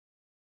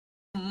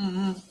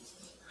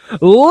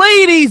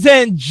Ladies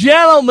and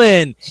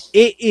gentlemen,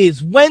 it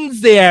is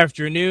Wednesday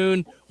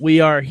afternoon.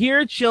 We are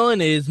here chilling.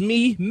 It is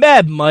me,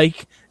 Mad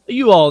Mike.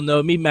 You all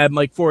know me, Mad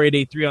Mike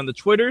 4883 on the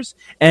Twitters,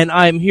 and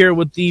I'm here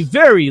with the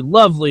very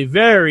lovely,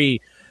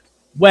 very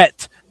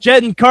wet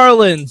Jen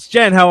Carlins.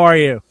 Jen, how are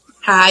you?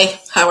 Hi,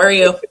 how are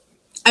you?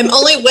 I'm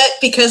only wet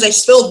because I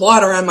spilled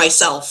water on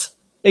myself.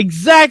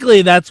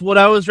 Exactly, that's what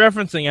I was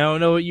referencing. I don't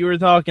know what you were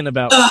talking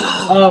about.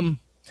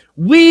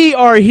 We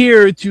are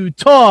here to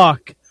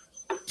talk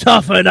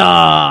Tough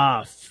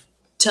Enough.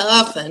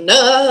 Tough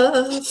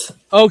Enough.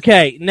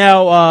 Okay,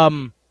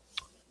 now,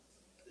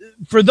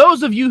 for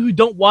those of you who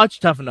don't watch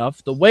Tough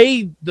Enough, the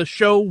way the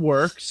show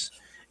works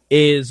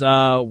is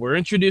we're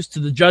introduced to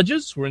the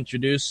judges. We're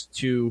introduced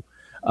to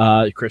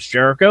Chris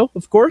Jericho,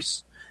 of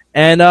course.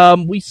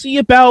 And we see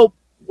about,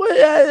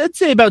 I'd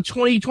say about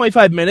 20,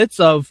 25 minutes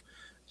of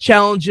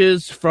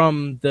challenges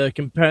from the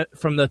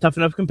Tough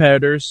Enough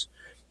competitors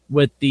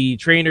with the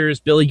trainers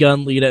Billy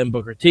Gunn, Lita, and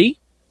Booker T.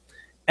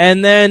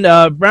 And then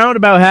round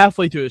about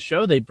halfway through the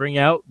show, they bring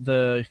out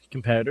the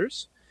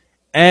competitors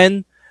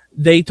and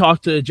they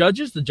talk to the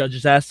judges. The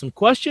judges ask some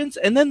questions,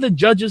 and then the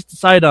judges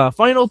decide on a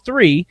final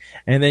three,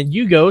 and then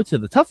you go to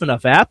the Tough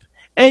Enough app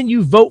and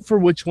you vote for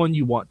which one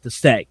you want to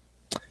stay.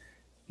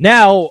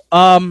 Now,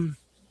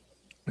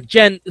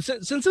 Jen,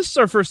 since this is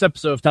our first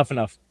episode of Tough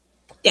Enough,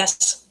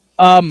 yes,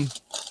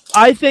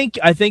 I think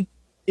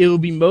it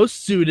would be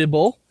most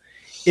suitable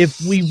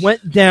if we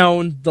went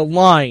down the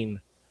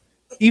line.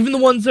 Even the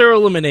ones that are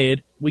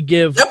eliminated, we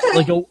give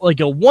like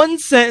a one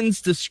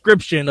sentence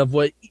description of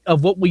what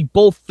we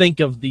both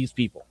think of these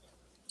people.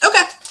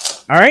 Okay.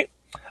 All right.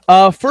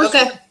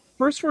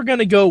 First we're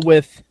gonna go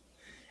with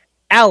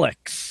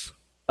Alex,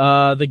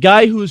 the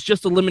guy who was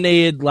just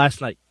eliminated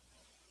last night.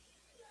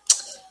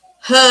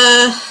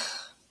 I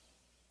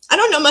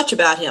don't know much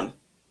about him.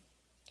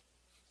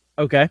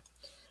 Okay.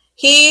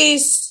 He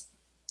was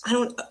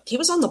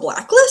on the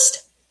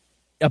blacklist?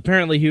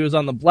 Apparently he was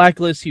on the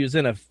blacklist. He was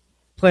in a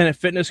Planet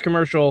Fitness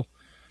commercial.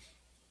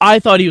 I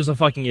thought he was a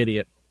fucking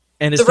idiot.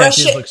 And his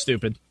tattoos look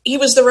stupid. He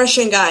was the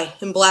Russian guy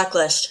in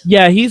Blacklist.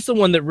 Yeah, he's the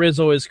one that Riz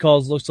always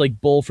calls looks like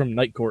Bull from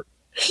Night Court.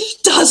 He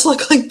does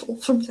look like Bull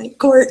from Night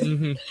Court.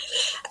 Mm-hmm.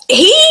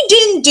 He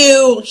didn't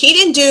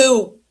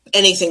do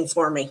anything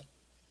for me.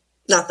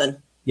 Nothing.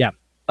 Yeah.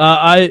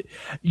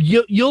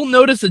 You'll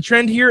notice a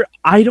trend here.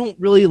 I don't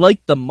really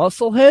like the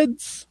muscle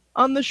heads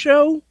on the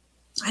show.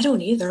 I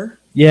don't either.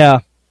 Yeah.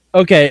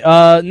 Okay,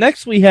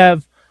 next we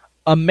have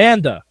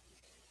Amanda.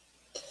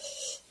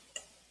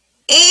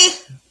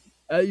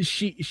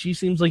 She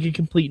seems like a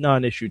complete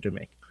non-issue to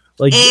me.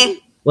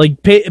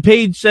 Like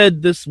Paige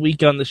said this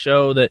week on the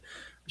show that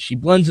she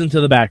blends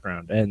into the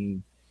background,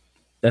 and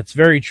that's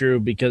very true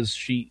because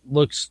she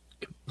looks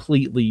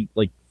completely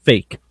like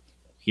fake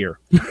here.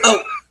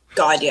 Oh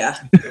God, yeah.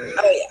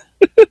 Oh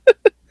yeah.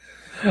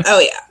 Oh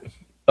yeah.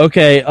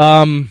 Okay.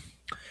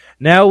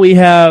 Now we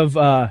have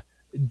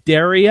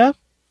Daria.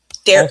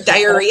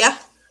 Diarrhea.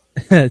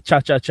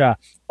 Cha-cha-cha.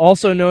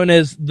 Also known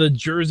as the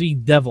Jersey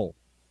Devil.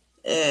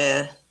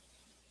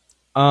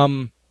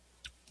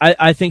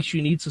 I think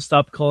she needs to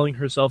stop calling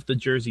herself the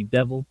Jersey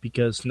Devil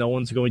because no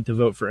one's going to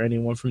vote for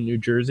anyone from New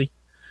Jersey.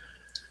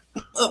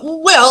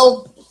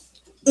 Well,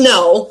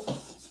 no.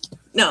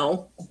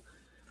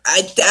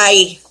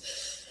 I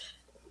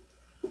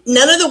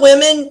none of the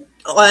women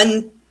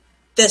on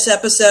this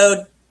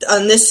episode,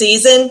 on this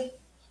season.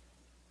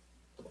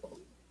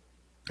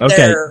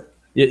 Okay.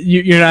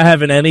 You're not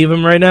having any of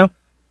them right now?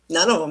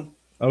 None of them.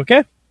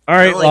 Okay. All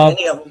right. I don't like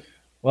any of them.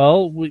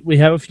 Well, we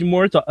have a few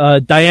more.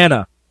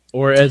 Diana,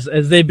 or as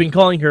they've been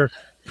calling her,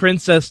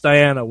 Princess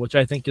Diana, which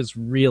I think is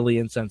really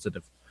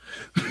insensitive.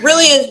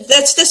 Really,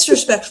 that's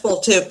disrespectful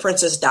to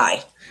Princess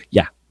Di.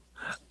 Yeah.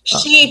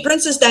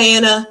 Princess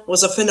Diana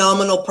was a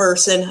phenomenal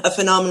person, a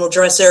phenomenal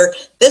dresser.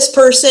 This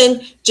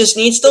person just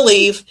needs to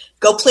leave,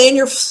 go plan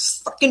your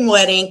fucking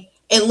wedding,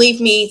 and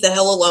leave me the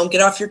hell alone.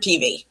 Get off your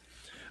TV.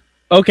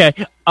 Okay.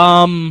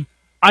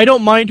 I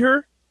don't mind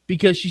her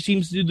because she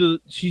seems to do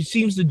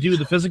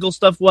the physical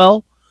stuff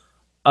well.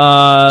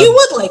 You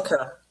would like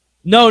her.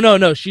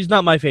 No. She's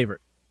not my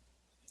favorite.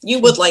 You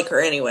would like her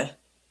anyway.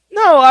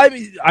 No,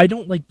 I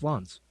don't like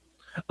blondes.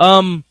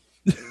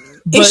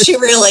 Is she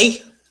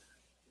really?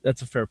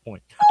 That's a fair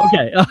point.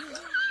 Okay.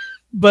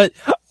 But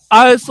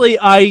honestly,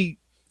 I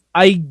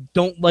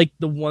don't like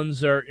the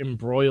ones that are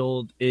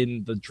embroiled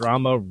in the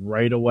drama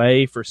right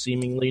away for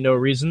seemingly no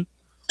reason.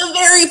 The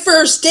very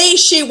first day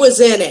she was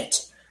in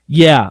it.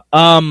 Yeah.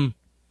 But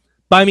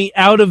I mean,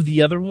 out of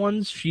the other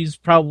ones, she's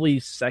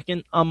probably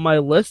second on my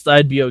list.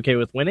 I'd be okay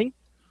with winning.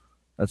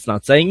 That's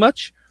not saying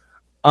much.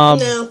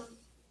 No.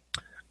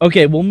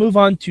 Okay, we'll move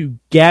on to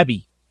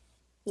Gabby.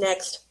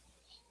 Next.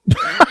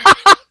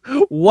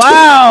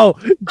 Wow!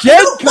 I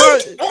don't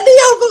like any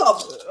of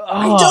them.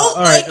 I don't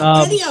like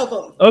any of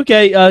them.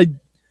 Okay,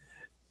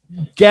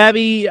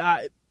 Gabby,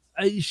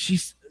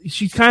 she's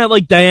kind of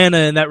like Diana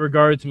in that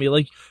regard to me.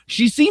 Like,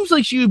 she seems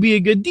like she would be a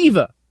good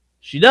diva.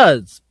 She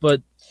does,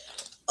 but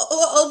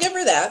I'll give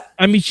her that.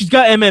 I mean, she's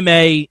got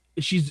MMA.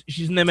 She's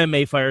an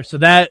MMA fighter, so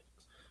that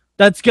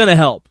That's gonna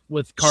help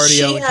with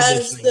cardio.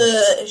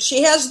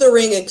 She has the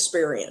ring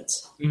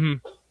experience.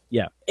 Mm-hmm.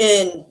 Yeah,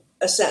 in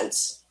a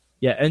sense.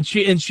 Yeah, and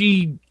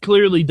she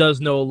clearly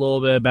does know a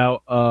little bit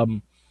about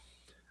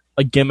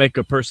a gimmick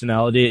or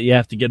personality that you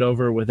have to get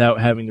over without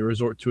having to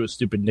resort to a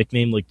stupid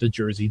nickname like the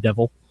Jersey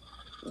Devil.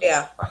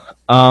 Yeah.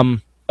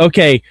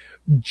 Okay,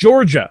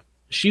 Georgia.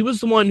 She was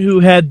the one who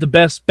had the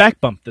best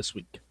back bump this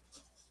week.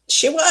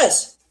 She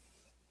was.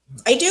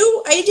 I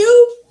do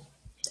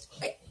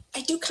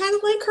kind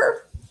of like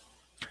her.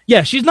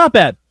 Yeah, she's not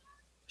bad.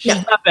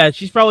 She's not bad.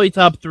 She's probably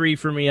top 3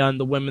 for me on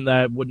the women that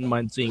I wouldn't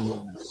mind seeing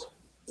lose.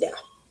 Yeah.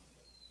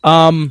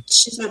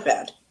 She's not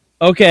bad.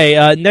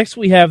 Okay, next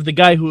we have the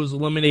guy who was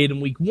eliminated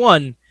in week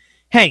 1,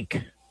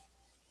 Hank.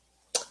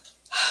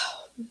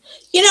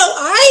 You know,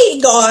 I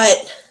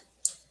got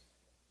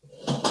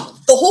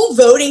the whole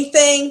voting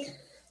thing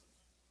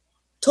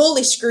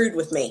totally screwed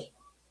with me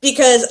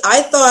because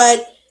I thought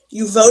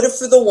you voted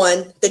for the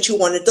one that you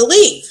wanted to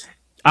leave.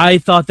 I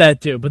thought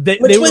that too, but they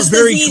were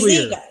very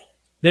clear. Guy.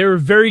 They were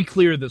very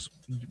clear this.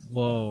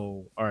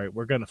 Whoa! All right,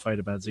 we're gonna fight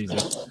about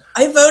ZZ.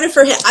 I voted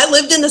for him. I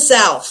lived in the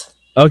South.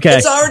 Okay,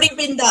 it's already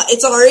been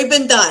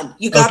done.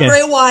 You got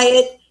Bray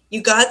Wyatt.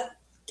 You got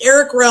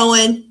Eric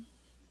Rowan.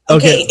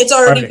 Okay, it's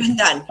already been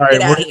done. All right,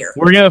 get out of here.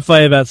 We're gonna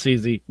fight about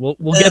CZ. We'll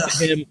get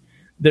to him.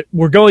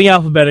 We're going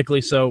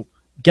alphabetically, so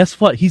guess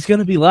what? He's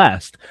gonna be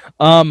last.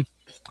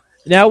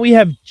 Now we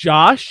have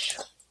Josh,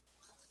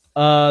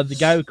 the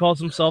guy who calls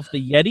himself the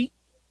Yeti.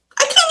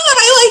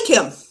 I like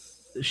him.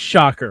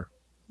 Shocker.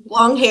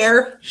 Long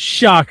hair.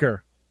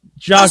 Shocker.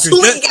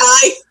 Sweet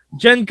guy.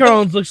 Jen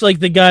Carlins looks like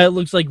the guy that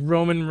looks like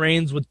Roman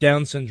Reigns with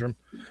Down syndrome.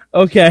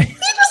 Okay. He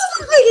doesn't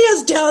look like he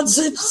has Down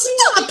syndrome.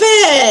 Stop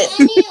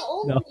it.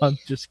 No, I'm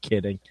just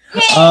kidding.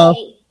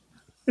 Hey.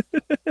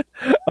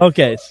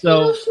 Okay,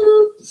 so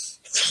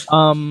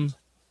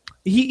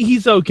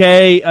he's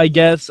okay, I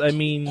guess. I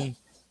mean,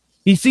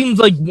 he seems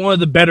like one of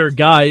the better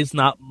guys,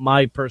 not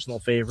my personal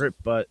favorite,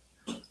 but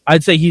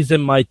I'd say he's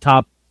in my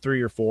top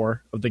 3 or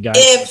 4 of the guys.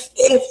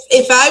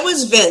 If I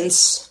was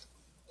Vince,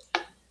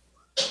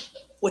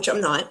 which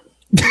I'm not.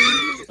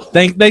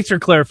 Thanks for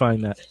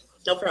clarifying that.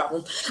 No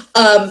problem.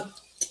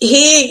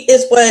 He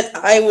is what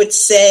I would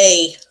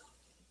say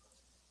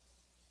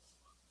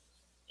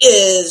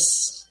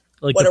is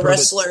like what a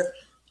wrestler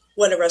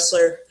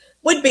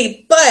would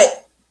be,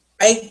 but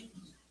I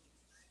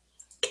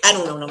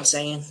don't know what I'm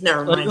saying.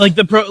 Never mind. Like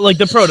the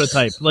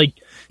prototype. Like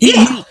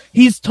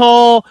he's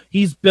tall,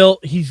 he's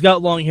built, he's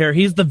got long hair.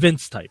 He's the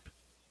Vince type.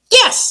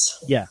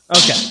 Yes. Yeah.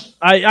 Okay.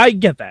 I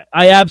get that.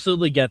 I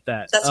absolutely get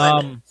that. That's what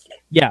I meant.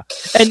 Yeah.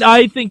 And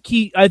I think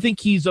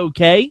he's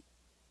okay.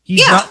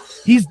 He's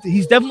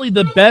definitely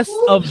the best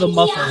of the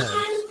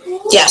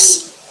muscleheads.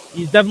 Yes.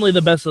 He's definitely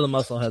the best of the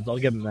muscleheads. I'll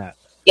give him that.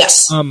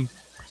 Yes.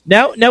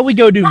 Now we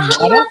go to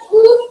Mata.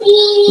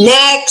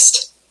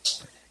 Next.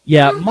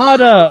 Yeah,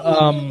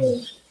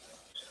 Mata.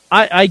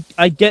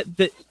 I get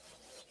that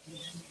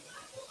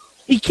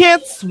he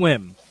can't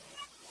swim.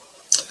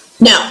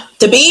 Now,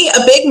 to be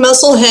a big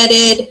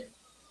muscle-headed,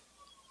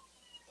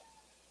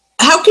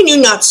 how can you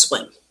not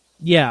swim?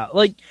 Yeah,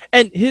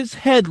 and his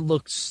head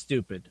looks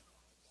stupid.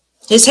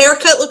 His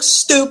haircut looks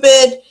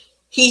stupid.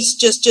 He's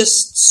just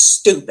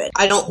stupid.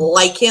 I don't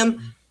like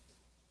him.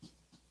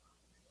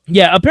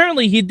 Yeah,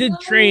 apparently he did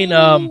train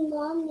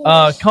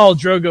Khal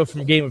Drogo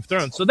from Game of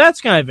Thrones, so that's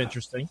kind of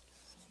interesting.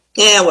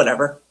 Yeah,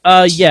 whatever.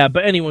 Yeah,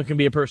 but anyone can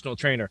be a personal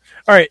trainer.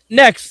 All right,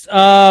 next,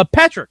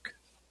 Patrick.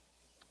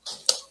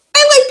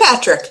 I like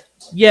Patrick.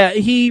 Yeah,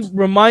 he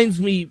reminds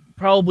me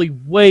probably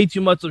way too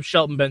much of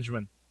Shelton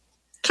Benjamin.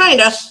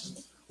 Kinda.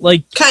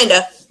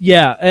 Kinda.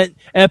 Yeah, and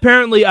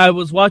apparently I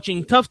was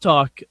watching Tough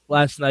Talk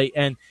last night,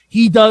 and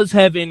he does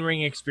have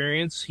in-ring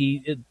experience.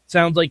 It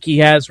sounds like he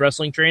has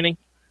wrestling training.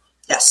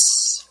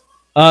 Yes.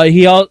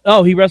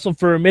 He wrestled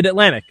for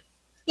Mid-Atlantic.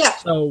 Yeah.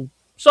 So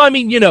I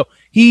mean,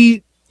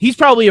 he's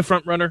probably a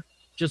front runner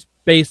just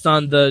based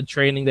on the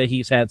training that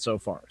he's had so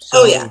far.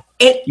 So, yeah.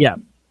 And yeah.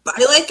 What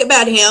I like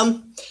about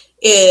him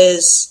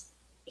is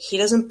he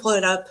doesn't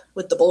put up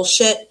with the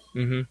bullshit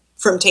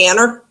from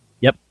Tanner.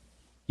 Yep.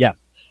 Yeah.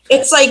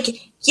 It's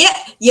like, yeah,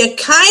 you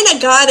kind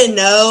of got to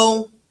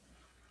know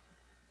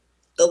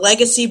the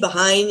legacy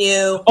behind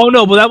you. Oh,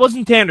 no, but that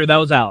wasn't Tanner. That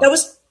was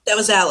Alex. That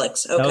was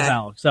Alex. Okay. That was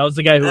Alex. That was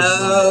the guy who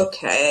was...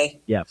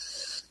 Okay. Yeah.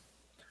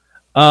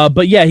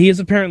 But yeah, he is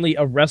apparently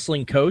a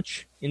wrestling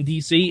coach in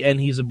DC, and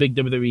he's a big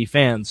WWE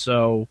fan,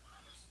 so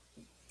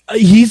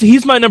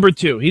he's my number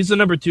 2. He's the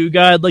number 2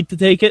 guy. I'd like to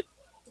take it.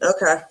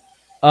 Okay.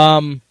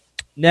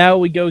 Now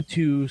we go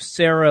to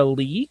Sarah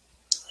Lee.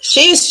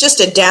 She's just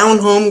a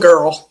down-home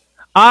girl.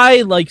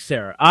 I like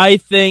Sarah. I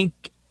think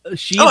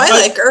I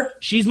like her.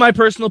 She's my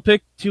personal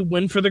pick to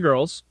win for the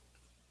girls.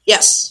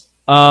 Yes.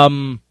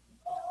 I'm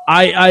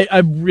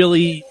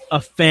really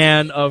a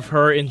fan of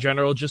her in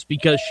general, just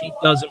because she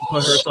doesn't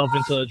put herself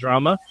into the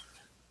drama.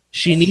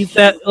 She needs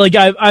that. Like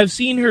I've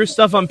seen her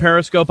stuff on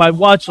Periscope. I've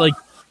watched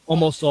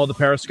almost all the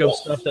Periscope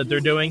stuff that they're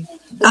doing.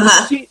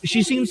 Uh-huh.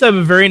 She seems to have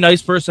a very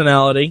nice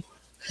personality,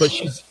 but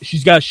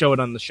she's got to show it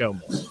on the show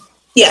more.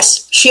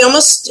 Yes, she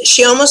almost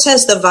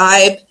has the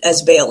vibe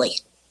as Bailey.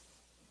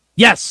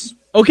 Yes.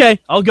 Okay,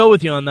 I'll go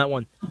with you on that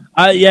one.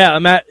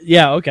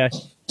 Okay.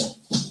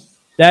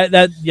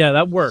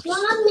 That works.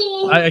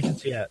 I can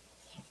see that.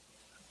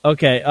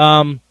 Okay,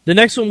 the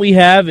next one we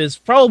have is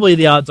probably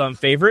the odds-on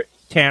favorite,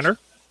 Tanner.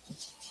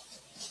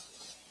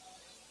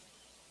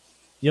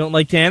 You don't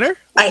like Tanner?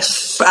 I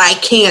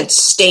can't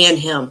stand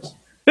him.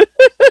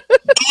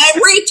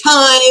 Every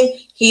time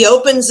he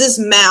opens his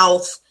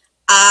mouth,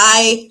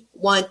 I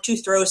want to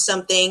throw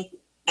something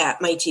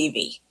at my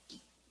TV.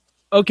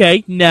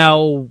 Okay,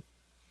 now,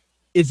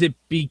 is it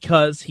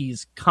because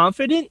he's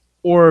confident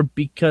or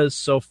because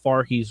so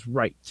far he's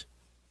right?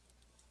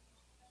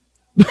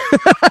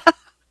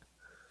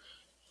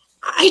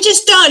 I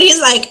just don't.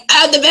 He's like,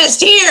 I'm the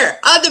best here.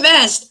 I'm the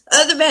best.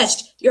 I'm the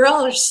best. You're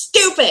all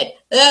stupid.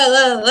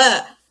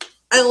 I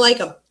don't like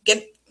him.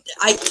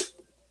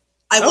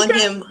 I want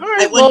him.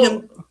 Right,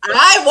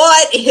 I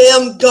want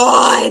him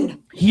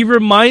gone. He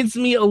reminds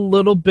me a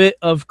little bit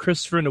of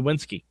Christopher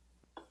Nowinski.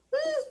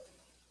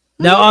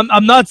 Now,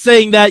 I'm not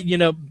saying that,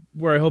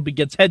 where I hope he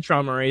gets head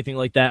trauma or anything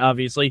like that,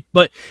 obviously.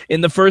 But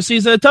in the first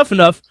season of Tough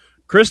Enough,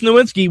 Chris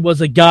Nowinski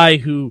was a guy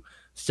who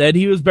said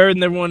he was better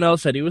than everyone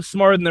else, said he was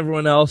smarter than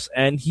everyone else,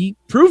 and he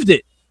proved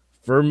it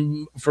for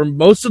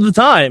most of the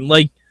time.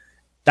 Like,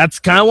 that's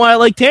kind of why I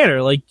like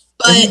Tanner. Like,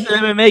 he's an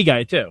MMA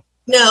guy, too.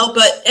 No,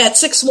 but at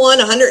 6'1",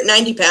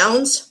 190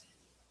 pounds?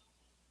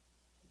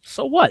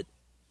 So what?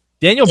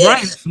 Daniel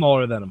Bryan's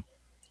smaller than him.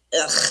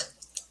 Ugh.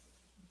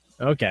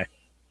 Okay.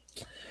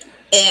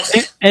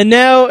 Ugh. And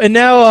now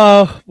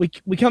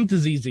we come to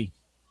ZZ.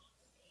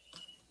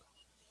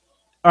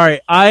 All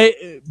right,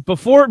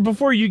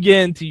 before you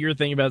get into your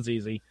thing about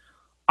ZZ,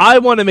 I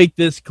want to make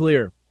this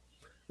clear.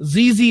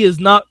 ZZ is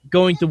not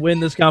going to win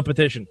this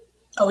competition.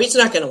 Oh, he's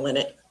not going to win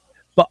it.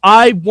 But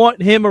I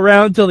want him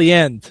around till the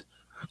end.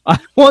 I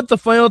want the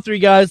final three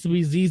guys to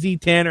be ZZ,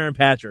 Tanner, and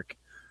Patrick.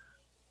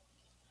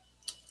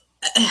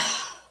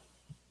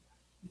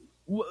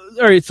 All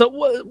right, so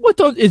what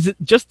is it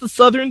just the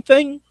Southern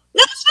thing?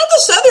 No, it's not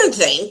the Southern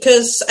thing,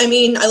 because, I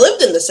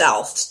lived in the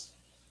South.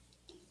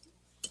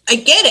 I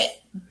get it.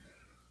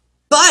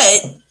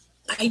 But,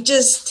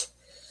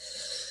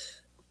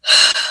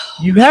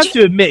 You have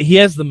to admit, he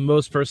has the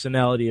most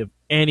personality of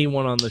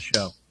anyone on the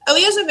show. Oh,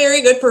 he has a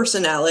very good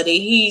personality.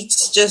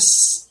 He's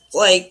just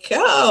like,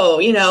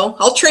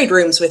 I'll trade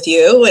rooms with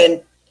you,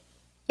 and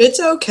it's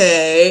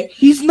okay.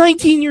 He's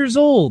 19 years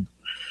old.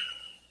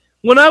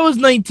 When I was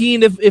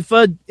 19, if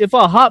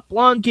a hot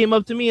blonde came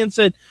up to me and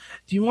said,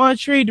 "Do you want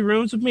to trade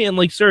rooms with me?"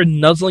 and started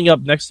nuzzling up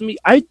next to me,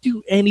 I'd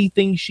do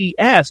anything she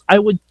asked. I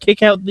would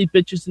kick out the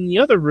bitches in the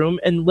other room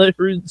and let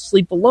her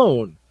sleep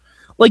alone.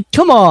 Like,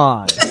 come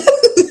on.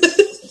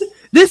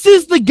 This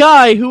is the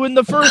guy who in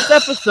the first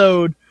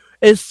episode,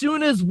 as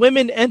soon as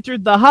women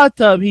entered the hot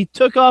tub, he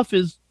took off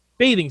his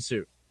bathing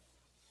suit.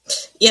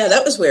 Yeah,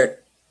 that was weird.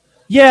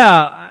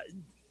 Yeah.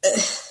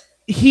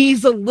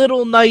 He's a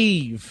little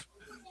naive.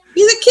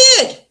 He's a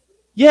kid.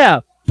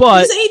 Yeah,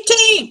 but... He's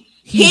 18.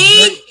 He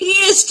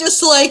is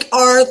just like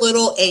our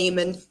little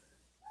Eamon.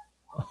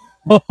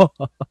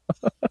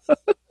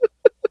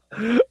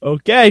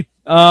 Okay.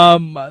 I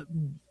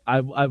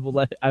will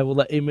let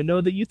Eamon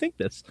know that you think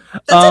this.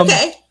 That's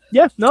okay.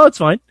 Yeah, no, it's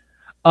fine.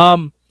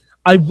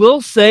 I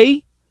will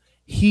say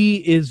he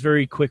is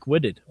very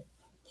quick-witted.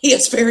 He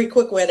is very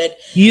quick-witted.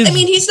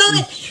 He's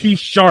not... He's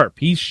sharp.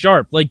 He's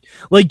sharp. Like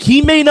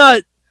he may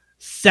not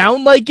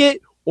sound like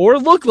it, or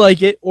look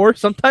like it, or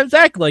sometimes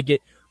act like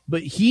it,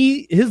 but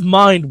his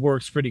mind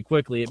works pretty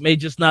quickly. It may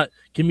just not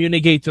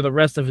communicate to the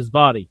rest of his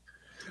body.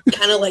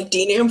 Kind of like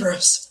Dean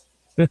Ambrose.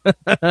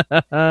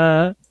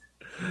 But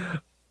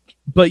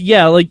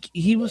yeah, like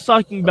he was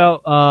talking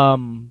about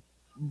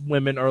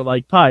women are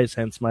like pies,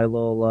 hence my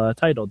little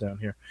title down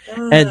here.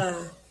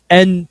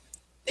 And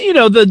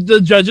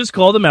the judges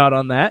called him out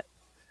on that,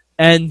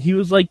 and he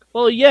was like,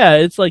 "Well, yeah,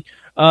 it's like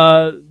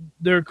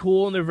they're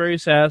cool and they're very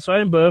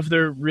satisfying, but if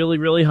they're really,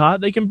 really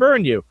hot, they can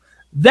burn you."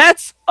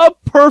 That's a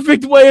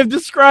perfect way of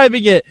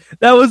describing it.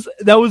 That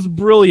was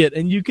brilliant,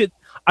 and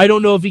I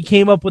don't know if he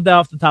came up with that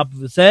off the top of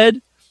his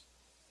head.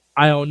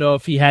 I don't know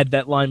if he had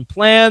that line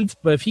planned,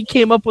 but if he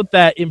came up with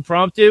that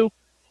impromptu,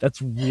 that's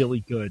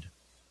really good.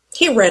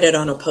 He read it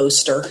on a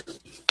poster.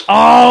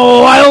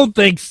 Oh, I don't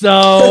think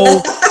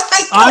so.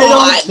 I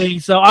don't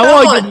think so. I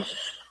want to give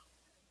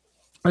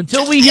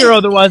until we hear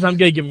otherwise. I'm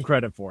going to give him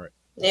credit for it.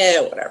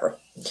 Yeah, whatever.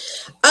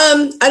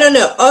 I don't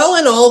know. All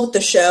in all, with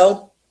the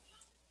show,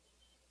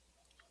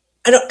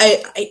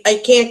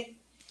 I can't.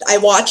 I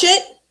watch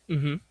it,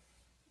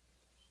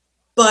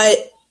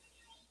 but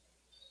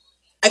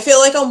I feel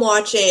like I'm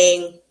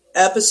watching an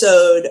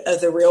episode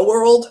of The Real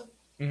World.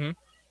 Mm-hmm.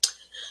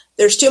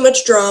 There's too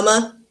much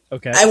drama.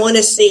 Okay. I want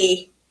to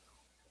see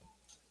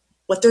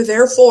what they're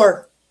there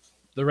for.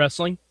 The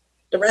wrestling?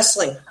 The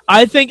wrestling.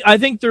 I think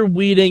they're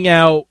weeding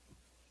out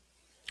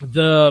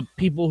the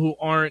people who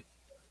aren't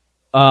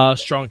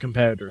strong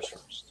competitors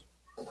first.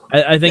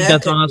 I think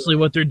that's honestly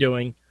what they're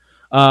doing.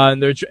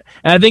 And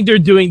I think they're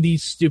doing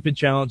these stupid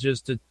challenges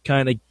to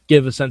kind of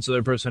give a sense of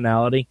their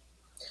personality.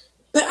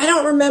 But I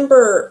don't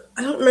remember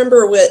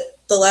what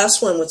the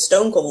last one with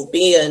Stone Cold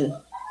being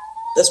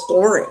this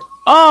boring.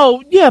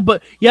 Oh yeah,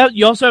 but yeah,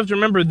 you also have to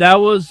remember that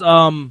was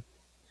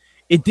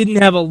it didn't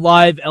have a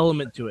live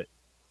element to it.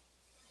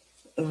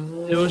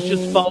 It was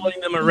just following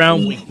them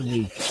around week to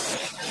week.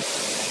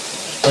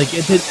 Like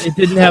it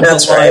didn't have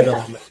the live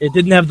element. It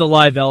didn't have the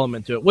live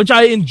element to it, which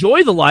I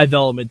enjoy the live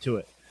element to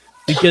it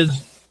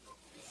because.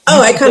 Oh,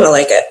 I kind of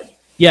like it.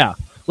 Yeah,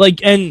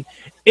 like, and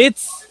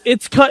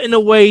it's cut in a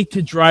way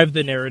to drive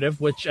the narrative,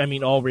 which I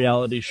mean all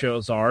reality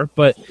shows are,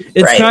 but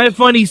it's kind of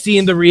funny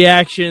seeing the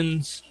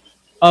reactions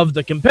of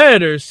the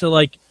competitors to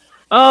like,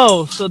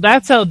 oh, so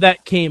that's how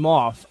that came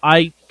off.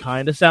 I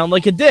kind of sound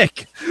like a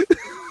dick.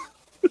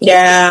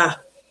 Yeah.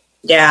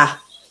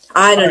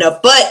 I don't know,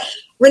 but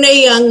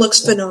Renee Young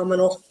looks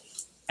phenomenal,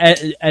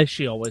 as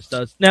she always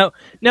does. Now,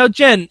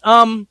 Jen,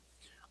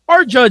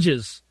 our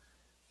judges,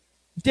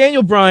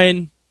 Daniel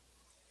Bryan,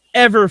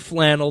 ever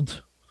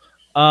flanneled,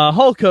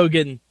 Hulk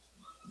Hogan,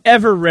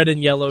 ever red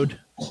and yellowed,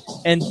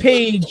 and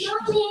Paige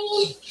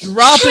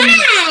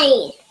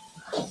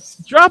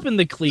dropping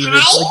the cleavage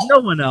like no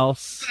one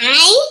else.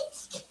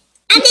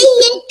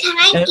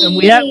 And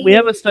we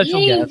have a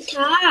special guest.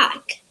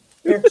 Talk.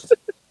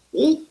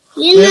 You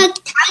not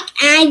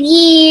talk at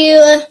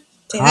you.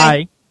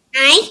 Hi.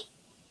 Hi.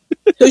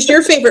 Who's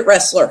your favorite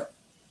wrestler?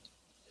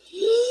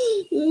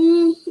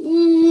 Who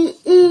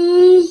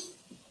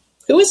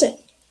is it?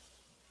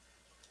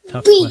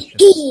 Tough question.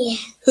 Biggie.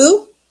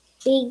 Who?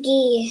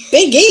 Biggie.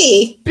 Big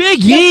E.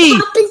 Big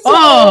E.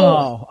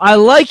 Oh, I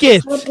like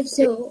it.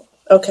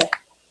 Okay.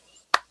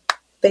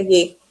 Big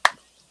E.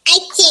 I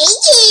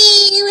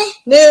see you.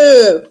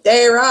 New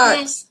Day Rock.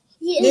 Yes.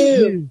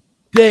 New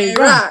Day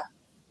Rock.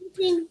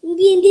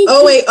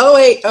 Oh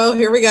wait. Oh,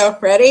 here we go.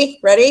 Ready?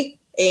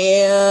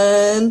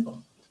 And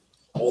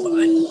hold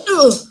on.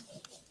 Ugh.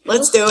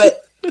 Let's do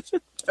it.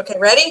 Okay,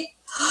 ready?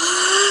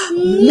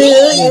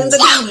 Millions of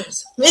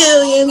dollars.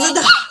 Millions of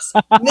dollars.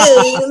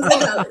 Millions of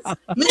dollars.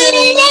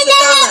 Millions of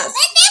dollars.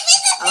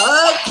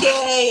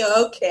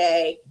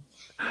 Okay.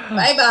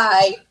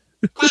 Bye.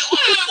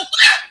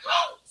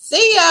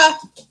 See ya.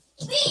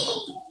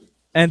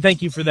 And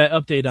thank you for that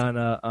update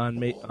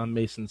on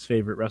Mason's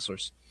favorite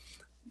wrestlers.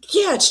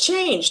 Yeah, it's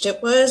changed.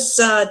 It was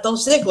Dolph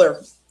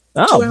Ziggler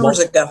 2 hours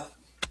ago.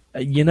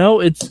 You know,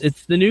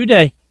 it's the new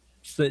day.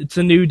 It's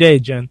a new day,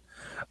 Jen.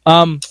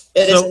 It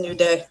is a new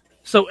day.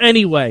 So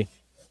anyway,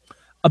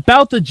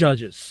 about the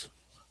judges.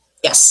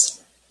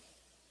 Yes.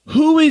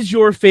 Who is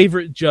your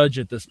favorite judge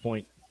at this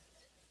point?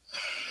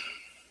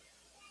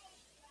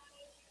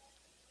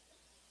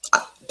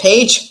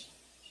 Paige.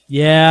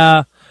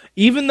 Yeah.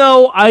 Even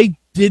though I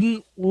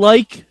didn't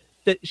like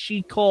that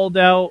she called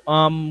out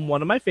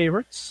one of my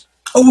favorites.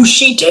 Oh,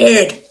 she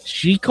did.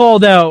 She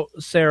called out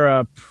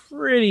Sarah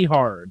pretty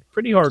hard.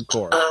 Pretty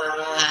hardcore.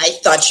 I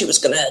thought she was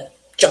going to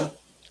jump.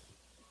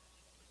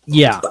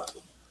 Yeah.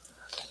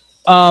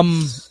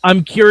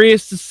 I'm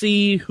curious to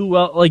see who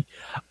else. Like,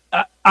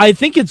 I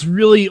think it's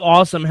really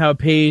awesome how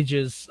Paige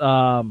is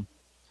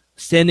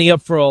standing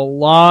up for a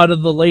lot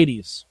of the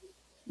ladies.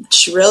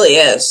 She really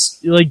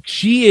is. Like,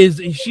 she's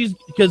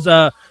because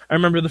I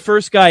remember the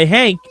first guy,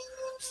 Hank,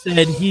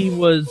 said he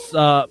was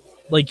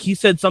he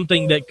said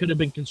something that could have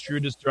been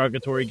construed as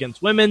derogatory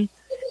against women,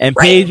 and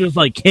Paige was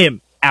like,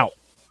 him out.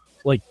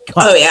 Like,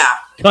 cut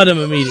him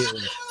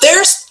immediately.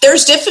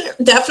 There's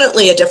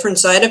definitely a different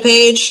side of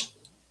Paige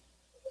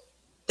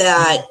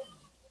that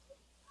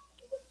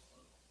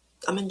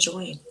I'm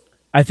enjoying.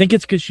 I think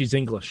it's because she's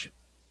English.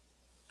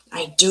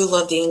 I do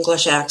love the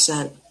English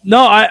accent.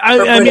 No,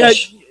 I mean,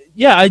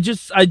 I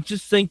just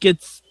think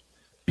it's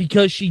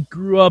because she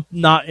grew up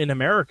not in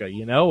America,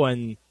 you know,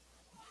 and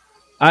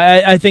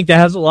I think that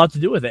has a lot to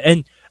do with it.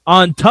 And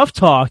on Tough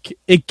Talk,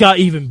 it got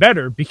even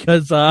better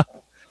because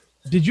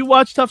did you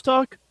watch Tough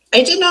Talk?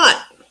 I did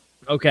not.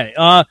 Okay.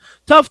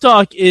 Tough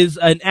Talk is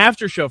an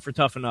after show for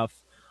Tough Enough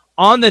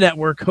on the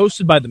network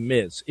hosted by The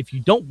Miz. If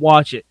you don't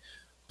watch it,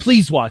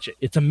 please watch it.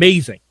 It's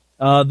amazing.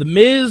 The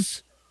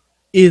Miz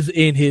is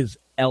in his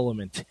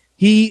element.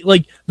 He,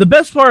 like, the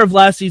best part of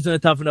last season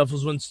of Tough Enough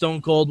was when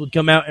Stone Cold would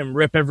come out and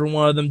rip every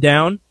one of them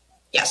down.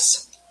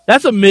 Yes.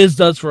 That's what Miz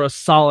does for a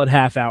solid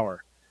half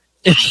hour.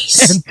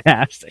 It's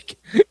fantastic.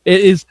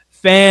 It is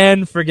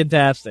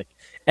fan-friggin-tastic.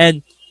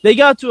 And they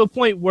got to a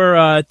point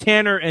where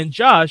Tanner and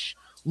Josh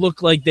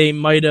looked like they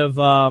might have,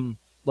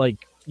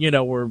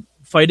 were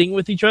fighting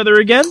with each other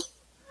again.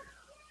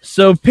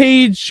 So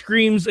Paige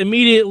screams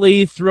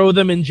immediately, throw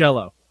them in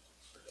Jell-O.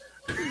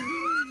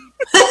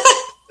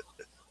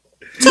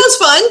 Sounds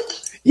fun.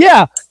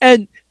 Yeah,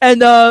 and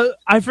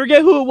I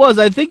forget who it was.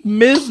 I think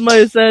Miz might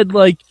have said,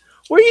 like,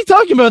 what are you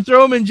talking about?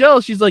 Throw them in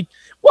Jell-O. She's like,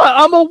 what?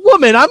 I'm a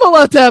woman. I'm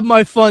allowed to have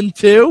my fun,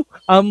 too.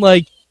 I'm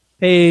like,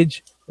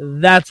 Paige,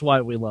 that's why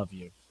we love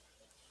you.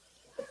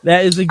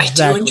 That is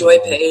exactly. I do enjoy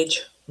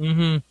Paige.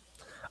 Mm-hmm.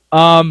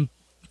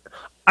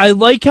 I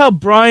like how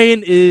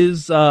Brian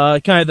is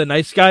kind of the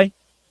nice guy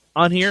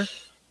on here.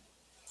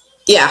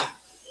 Yeah.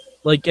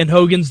 Like, and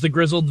Hogan's the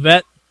grizzled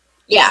vet.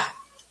 Yeah.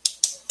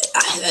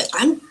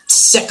 I'm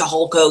sick of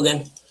Hulk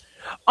Hogan.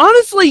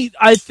 Honestly,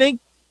 I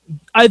think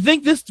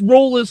this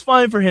role is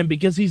fine for him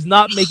because he's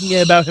not making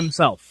it about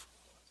himself.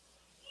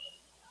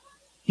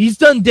 He's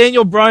done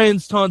Daniel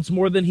Bryan's taunts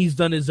more than he's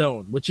done his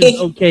own, which is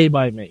okay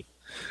by me.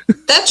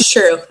 That's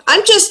true.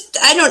 I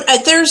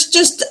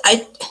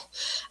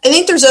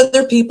think there's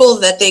other people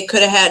that they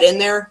could have had in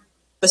there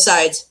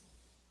besides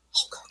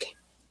Hulk Hogan.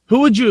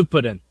 Who would you have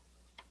put in?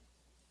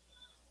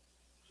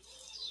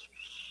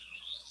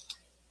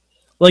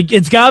 Like,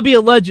 it's got to be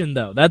a legend,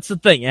 though. That's the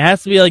thing. It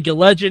has to be like a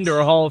legend or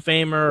a Hall of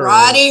Famer.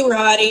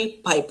 Roddy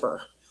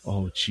Piper.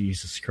 Oh,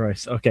 Jesus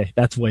Christ. Okay,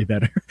 that's way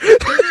better.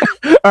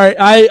 All right,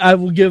 I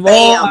will give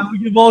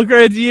all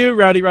credit to you,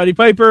 Roddy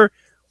Piper.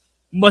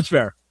 Much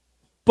better.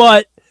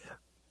 But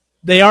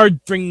they are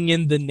bringing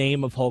in the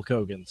name of Hulk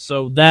Hogan.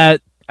 So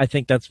that, I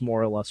think that's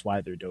more or less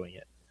why they're doing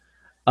it.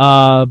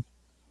 But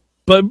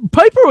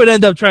Piper would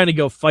end up trying to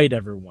go fight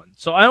everyone.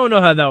 So I don't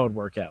know how that would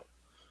work out.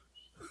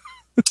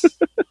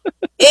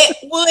 It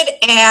would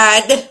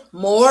add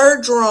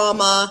more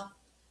drama,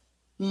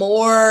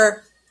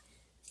 more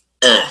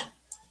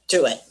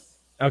to it.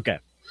 Okay.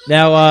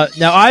 Now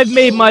I've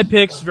made my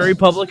picks very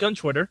public on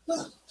Twitter.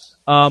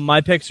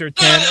 My picks are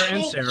Tanner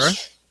and Sarah.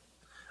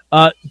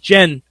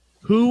 Jen,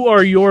 who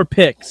are your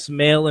picks,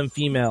 male and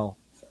female,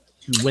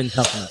 to win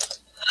Tough Enough?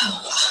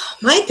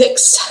 My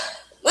picks.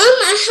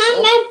 Mama,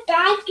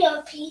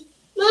 hamburger, please.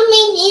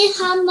 Mommy need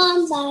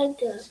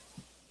hamburger.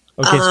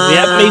 Okay, so we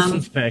have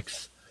Mason's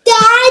picks.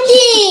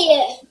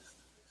 Daddy!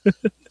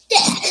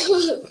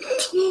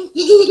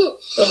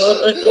 I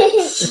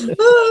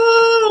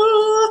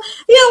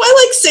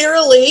like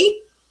Sarah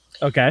Lee.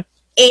 Okay.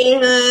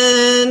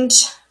 And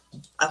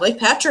I like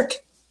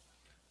Patrick.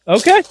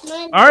 Okay.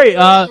 All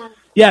right.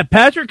 Yeah,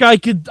 Patrick, I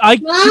could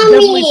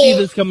definitely see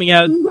this coming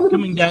down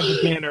to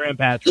Tanner and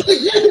Patrick.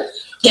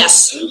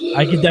 Yes.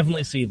 I could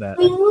definitely see that.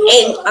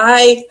 And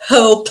I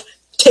hope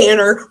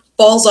Tanner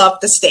falls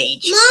off the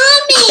stage.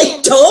 Mommy!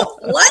 I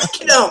don't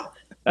like him.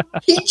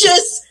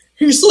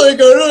 He's like, I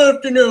don't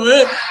have to know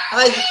it.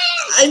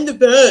 I'm the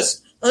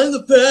best. I'm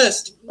the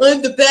best.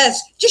 I'm the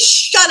best. Just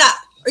shut up.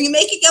 Are you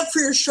making up for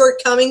your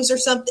shortcomings or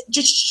something?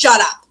 Just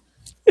shut up.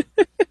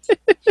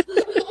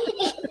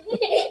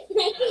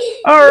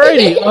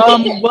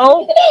 Alrighty.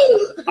 Well,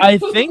 I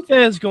think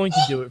that is going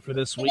to do it for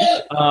this week.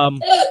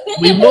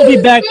 We will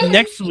be back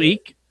next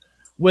week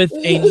with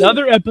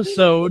another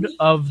episode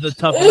of the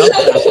Tough Enough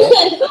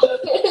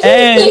Wrap-Up.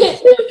 And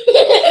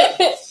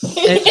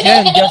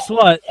guess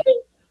what?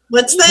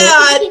 What's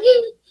that?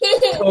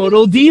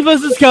 Total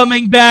Divas is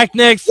coming back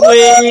next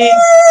week.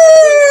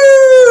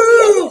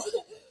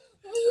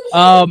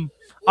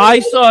 I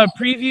saw a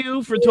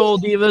preview for Total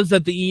Divas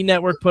that the E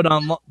Network put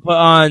on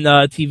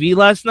TV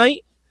last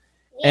night,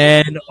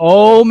 and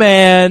oh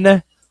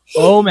man,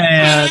 it's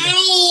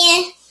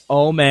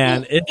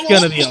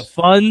gonna be a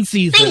fun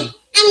season.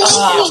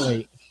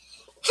 Hi.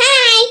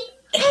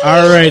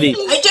 Alrighty.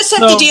 I just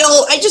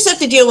have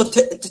to deal with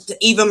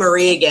Eva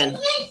Marie again.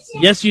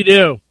 Yes, you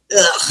do.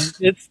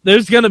 Ugh.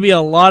 There's gonna be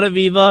a lot of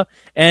Eva,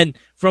 and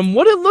from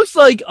what it looks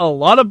like, a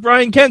lot of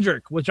Brian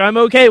Kendrick, which I'm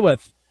okay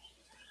with.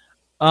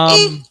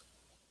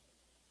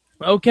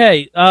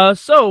 Okay,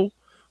 so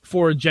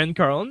for Jen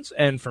Carlins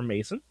and for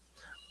Mason,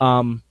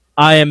 I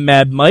am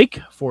Mad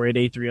Mike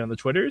 4883 on the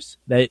Twitters.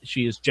 That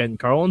she is Jen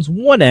Carlins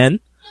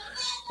 1N,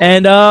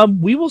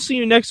 and we will see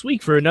you next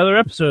week for another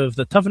episode of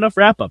the Tough Enough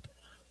Wrap Up.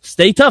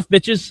 Stay tough,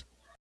 bitches.